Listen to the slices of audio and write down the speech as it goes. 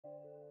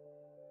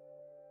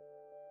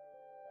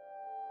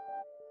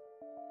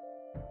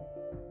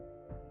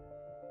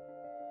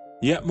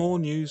Yet more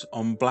news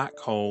on black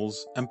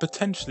holes and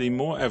potentially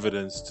more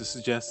evidence to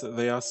suggest that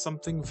they are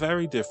something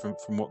very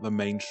different from what the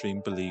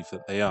mainstream believe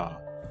that they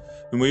are.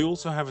 And we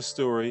also have a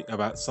story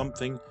about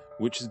something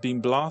which has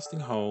been blasting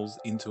holes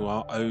into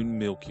our own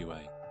Milky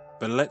Way.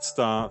 But let's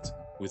start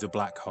with a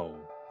black hole.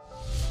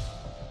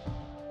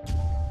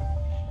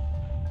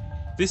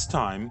 This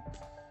time,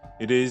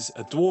 it is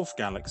a dwarf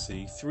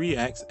galaxy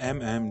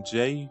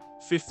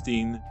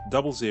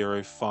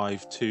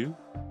 3XMMJ150052,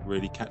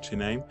 really catchy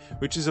name,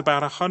 which is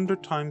about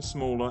 100 times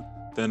smaller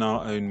than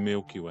our own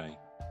Milky Way.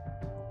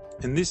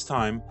 And this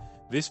time,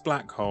 this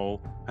black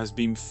hole has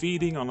been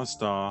feeding on a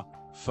star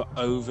for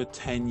over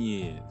 10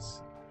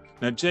 years.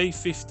 Now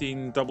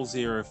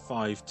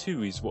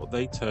J150052 is what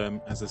they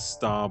term as a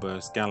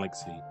starburst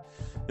galaxy,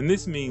 and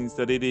this means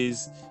that it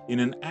is in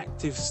an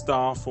active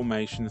star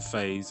formation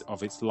phase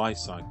of its life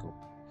cycle.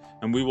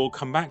 And we will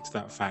come back to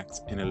that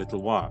fact in a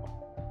little while.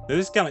 Now,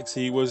 this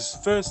galaxy was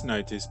first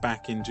noticed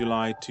back in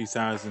July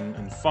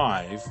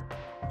 2005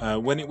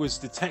 when it was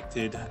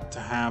detected to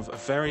have a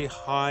very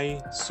high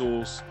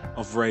source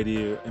of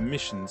radio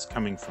emissions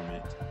coming from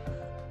it.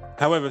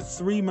 However,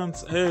 3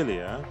 months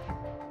earlier,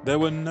 there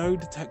were no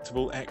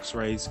detectable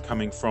X-rays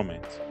coming from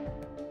it.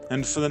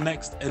 And for the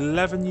next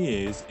 11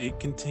 years, it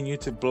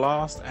continued to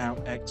blast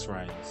out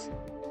X-rays.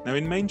 Now,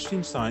 in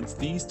mainstream science,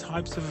 these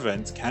types of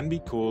events can be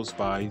caused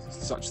by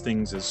such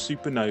things as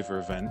supernova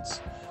events,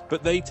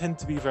 but they tend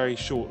to be very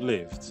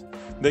short-lived.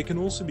 They can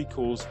also be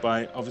caused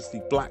by,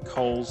 obviously, black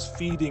holes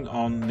feeding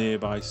on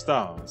nearby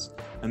stars.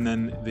 And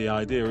then the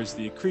idea is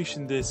the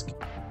accretion disk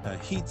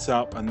heats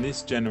up and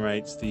this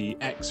generates the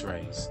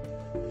X-rays.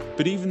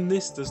 But even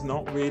this does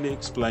not really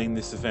explain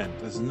this event,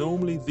 as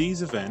normally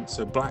these events,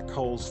 so black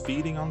holes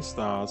feeding on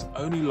stars,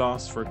 only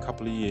last for a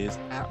couple of years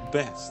at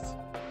best.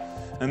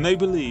 And they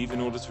believe, in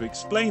order to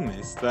explain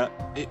this, that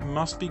it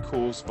must be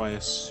caused by a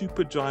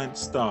supergiant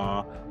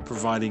star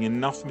providing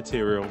enough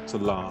material to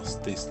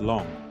last this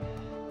long.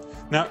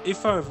 Now,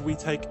 if however we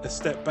take a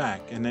step back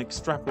and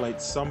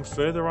extrapolate some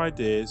further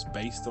ideas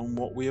based on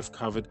what we have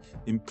covered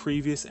in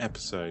previous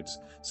episodes.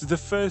 So the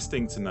first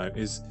thing to note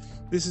is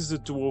this is a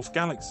dwarf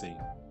galaxy.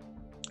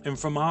 And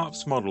from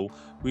ARP's model,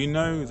 we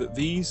know that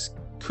these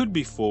could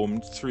be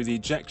formed through the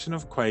ejection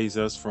of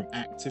quasars from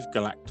active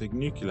galactic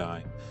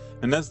nuclei.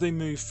 And as they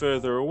move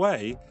further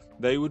away,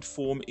 they would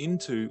form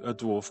into a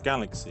dwarf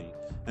galaxy,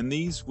 and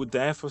these would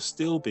therefore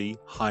still be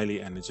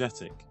highly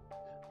energetic.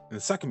 And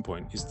the second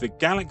point is the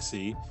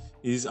galaxy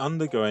is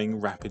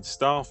undergoing rapid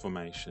star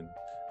formation,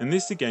 and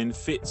this again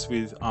fits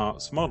with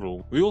ARP's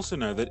model. We also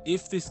know that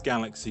if this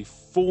galaxy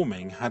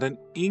forming had an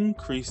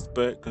increased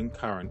Birkeland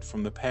current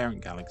from the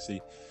parent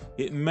galaxy,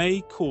 it may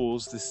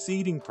cause the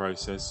seeding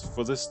process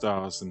for the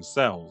stars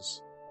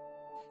themselves.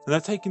 Now,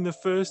 taking the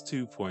first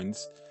 2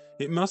 points,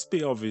 it must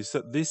be obvious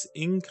that this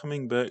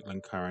incoming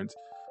Birkeland current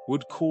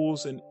would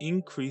cause an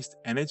increased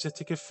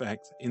energetic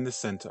effect in the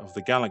center of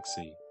the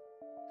galaxy.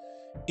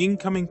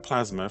 Incoming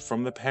plasma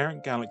from the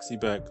parent galaxy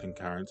Birkeland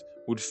current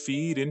would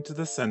feed into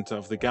the center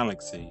of the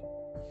galaxy.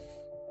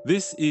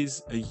 This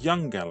is a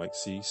young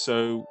galaxy,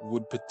 so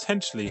would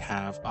potentially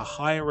have a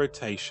higher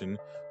rotation,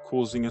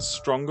 causing a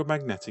stronger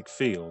magnetic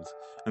field,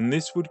 and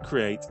this would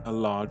create a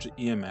larger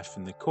EMF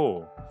in the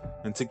core.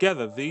 And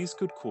together these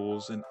could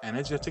cause an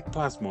energetic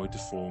plasmoid to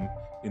form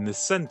in the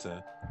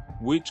center,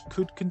 which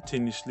could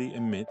continuously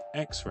emit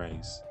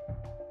X-rays.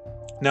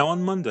 Now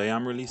on Monday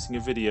I'm releasing a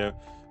video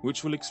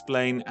which will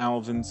explain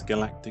Alvin's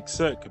galactic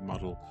circuit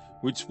model,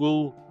 which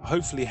will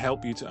hopefully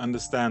help you to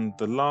understand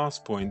the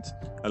last point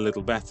a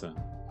little better.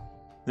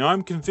 Now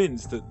I'm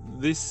convinced that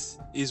this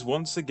is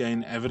once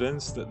again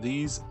evidence that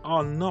these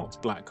are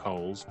not black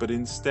holes, but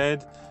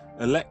instead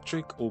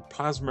electric or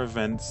plasma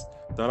events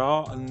that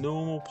are a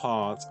normal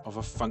part of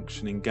a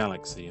functioning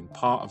galaxy and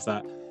part of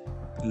that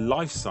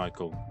life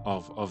cycle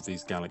of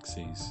these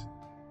galaxies.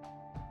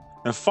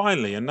 Now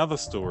finally, another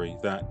story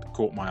that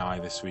caught my eye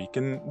this week,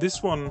 and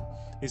this one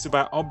is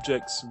about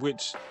objects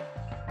which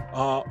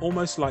are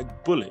almost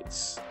like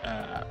bullets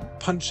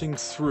punching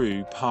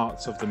through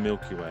parts of the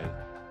Milky Way.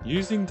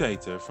 Using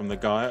data from the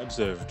Gaia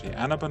Observatory,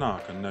 Anna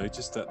Banaka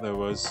noticed that there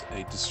was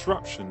a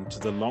disruption to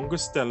the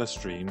longest stellar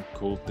stream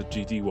called the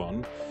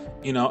GD1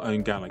 in our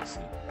own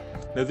galaxy.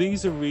 Now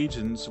these are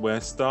regions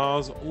where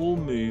stars all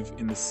move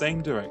in the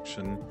same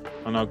direction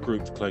and are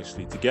grouped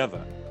closely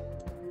together.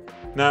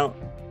 Now,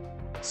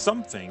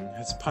 something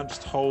has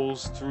punched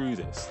holes through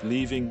this,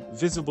 leaving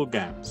visible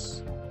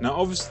gaps. Now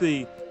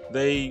obviously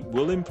they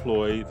will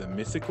employ the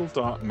mythical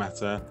dark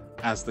matter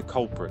as the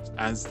culprit,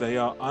 as they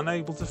are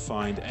unable to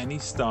find any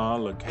star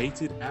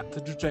located at the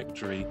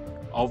trajectory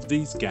of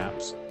these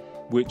gaps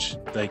which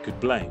they could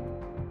blame.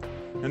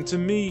 And to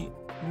me,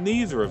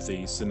 neither of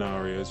these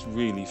scenarios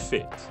really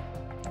fit.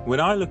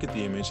 When I look at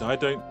the image, I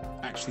don't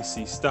actually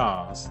see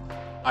stars,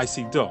 I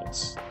see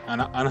dots.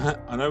 And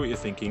I know what you're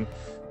thinking,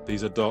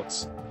 these are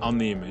dots on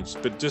the image,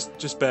 but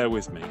just bear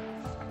with me.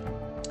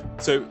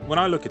 So when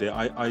I look at it,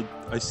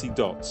 I see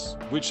dots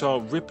which are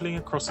rippling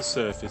across the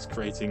surface,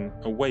 creating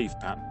a wave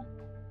pattern.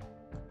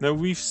 Now,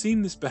 we've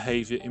seen this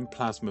behaviour in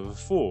plasma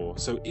before,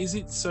 so is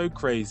it so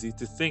crazy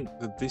to think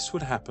that this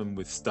would happen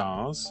with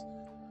stars?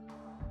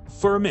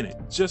 For a minute,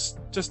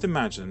 just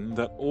imagine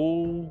that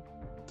all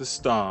the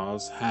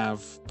stars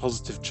have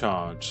positive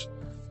charge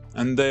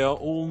and they are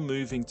all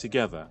moving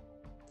together,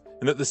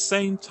 and at the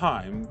same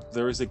time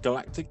there is a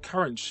galactic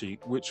current sheet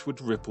which would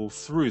ripple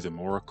through them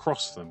or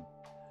across them.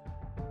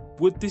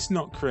 Would this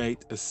not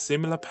create a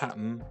similar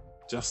pattern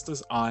just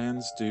as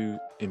ions do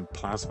in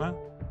plasma?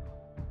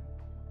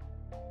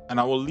 And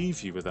I will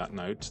leave you with that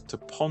note to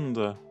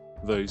ponder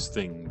those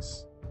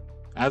things.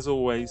 As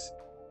always,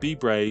 be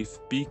brave,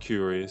 be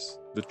curious,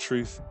 the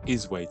truth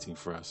is waiting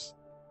for us.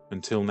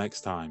 Until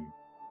next time.